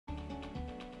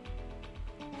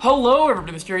Hello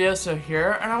everybody, Mysterioso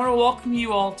here, and I want to welcome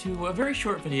you all to a very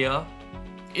short video.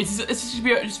 It's just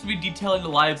gonna be detailing the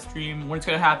live stream, when it's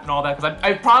gonna happen, all that, because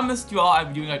I promised you all I'd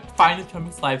be doing like Find the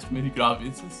Chumix live stream, as you can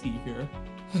obviously see here.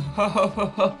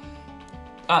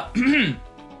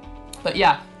 But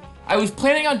yeah, I was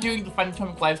planning on doing the Find the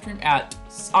Chumix live stream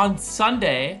on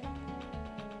Sunday,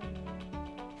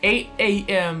 8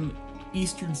 AM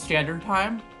Eastern Standard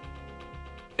Time.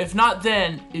 If not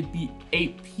then, it'd be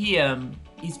 8 PM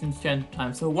Eastern Standard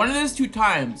Time. So one of those two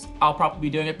times, I'll probably be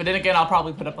doing it. But then again, I'll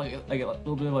probably put up like a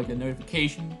little bit of like a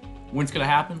notification when it's gonna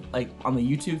happen, like on the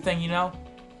YouTube thing, you know.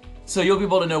 So you'll be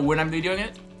able to know when I'm gonna be doing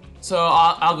it. So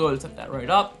I'll go and set that right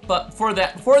up. But before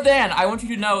then, I want you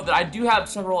to know that I do have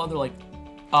several other like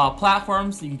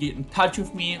platforms that you can get in touch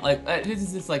with me. Like this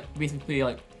is just like basically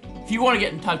like if you want to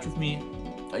get in touch with me,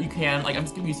 you can. Like I'm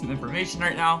just giving you some information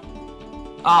right now.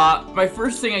 My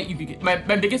first thing you could get, my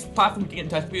biggest platform to get in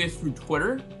touch with me is through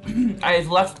Twitter. I have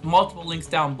left multiple links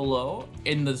down below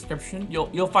in the description.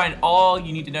 You'll find all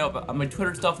you need to know about my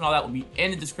Twitter stuff and all that will be in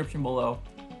the description below.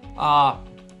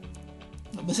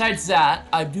 Besides that,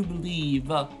 I do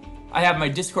believe I have my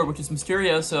Discord, which is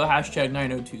Mysterioso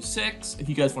 #9026. If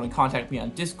you guys want to contact me on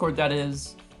Discord, that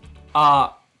is. Yeah.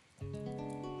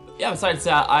 Besides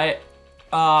that,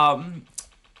 I'm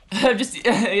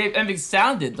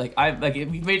excited. Like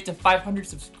we made it to 500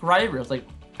 subscribers. Like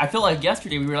I feel like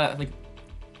yesterday we were at like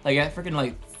at freaking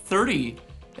like 30,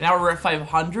 and now we're at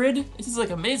 500. This is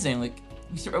like amazing. Like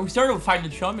we started with Find the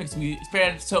Chumix, and we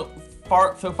expanded so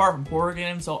far from horror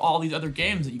games to all these other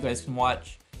games that you guys can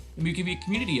watch, and we can be a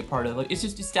community a part of. Like it's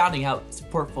just astounding how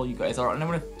supportful you guys are, and I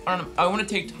want to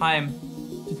take time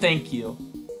to thank you.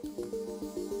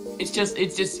 It's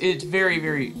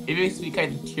very, it makes me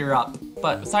kind of tear up.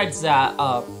 But besides that,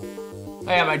 I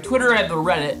have my Twitter and the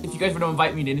Reddit. If you guys want to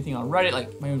invite me to anything on Reddit,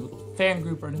 like my own little fan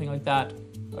group or anything like that,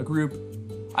 a group,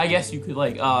 I guess you could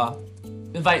like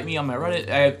invite me on my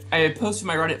Reddit. I posted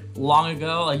my Reddit long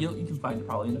ago. Like you can find it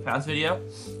probably in the past video.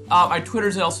 My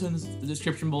Twitter's also in the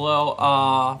description below.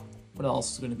 What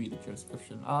else is going to be in the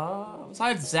description?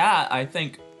 Besides that, I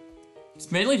think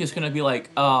it's mainly just going to be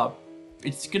like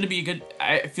it's gonna be a good.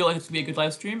 I feel like it's gonna be a good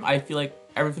live stream. I feel like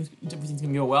everything's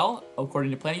gonna go well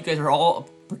according to plan. You guys are all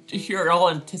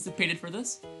anticipated for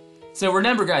this. So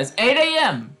remember, guys, 8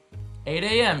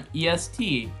 AM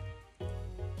EST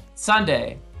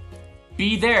Sunday.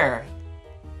 Be there,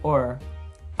 or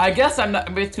I guess I'm not.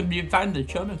 It's gonna be Find the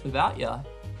Chumix without ya.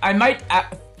 I might.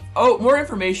 Oh, more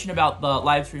information about the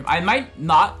live stream. I might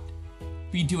not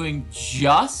be doing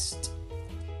just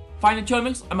Find the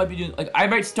Chumix. I might be doing I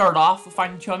might start off with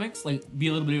Find the Chumix, like be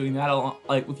a little bit doing that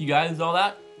like with you guys and all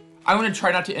that. I'm gonna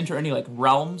try not to enter any like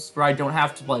realms where I don't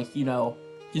have to like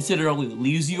considerably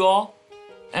lose you all.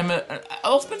 And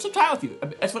I'll spend some time with you.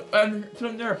 That's what I'm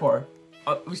there for.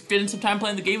 We're spending some time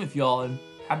playing the game with y'all and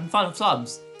having fun with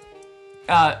subs.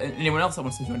 And anyone else that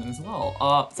wants to join in as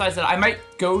well. Besides that, I might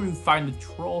go to Find the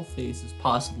Troll Faces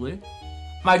possibly.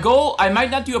 My goal, I might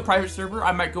not do a private server.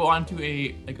 I might go on to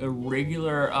a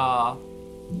regular,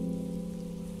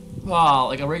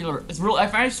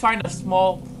 if I just find a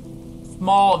small,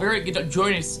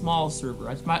 join a small server.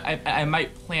 I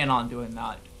might plan on doing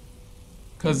that,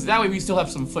 cause that way we still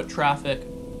have some foot traffic,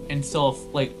 and still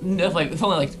if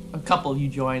only like a couple of you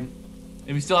join,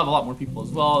 and we still have a lot more people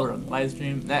as well or on the live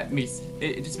stream. That makes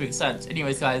it just makes sense.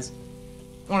 Anyways, guys,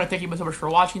 I want to thank you so much for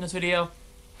watching this video.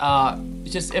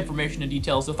 It's just information and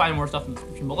details. You'll find more stuff in the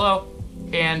description below.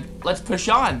 And let's push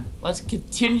on. Let's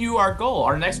continue our goal.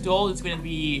 Our next goal is going to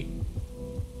be,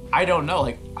 I don't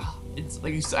know, it's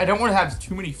like I don't want to have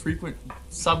too many frequent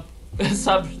sub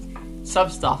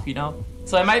stuff, you know.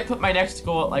 So I might put my next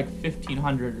goal at like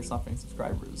 1,500 or something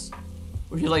subscribers,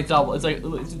 which is like double. It's like it's a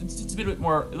little bit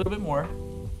more,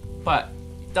 but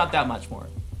not that much more.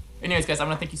 Anyways, guys, I'm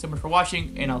gonna thank you so much for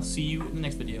watching, and I'll see you in the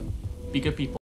next video. Be good people.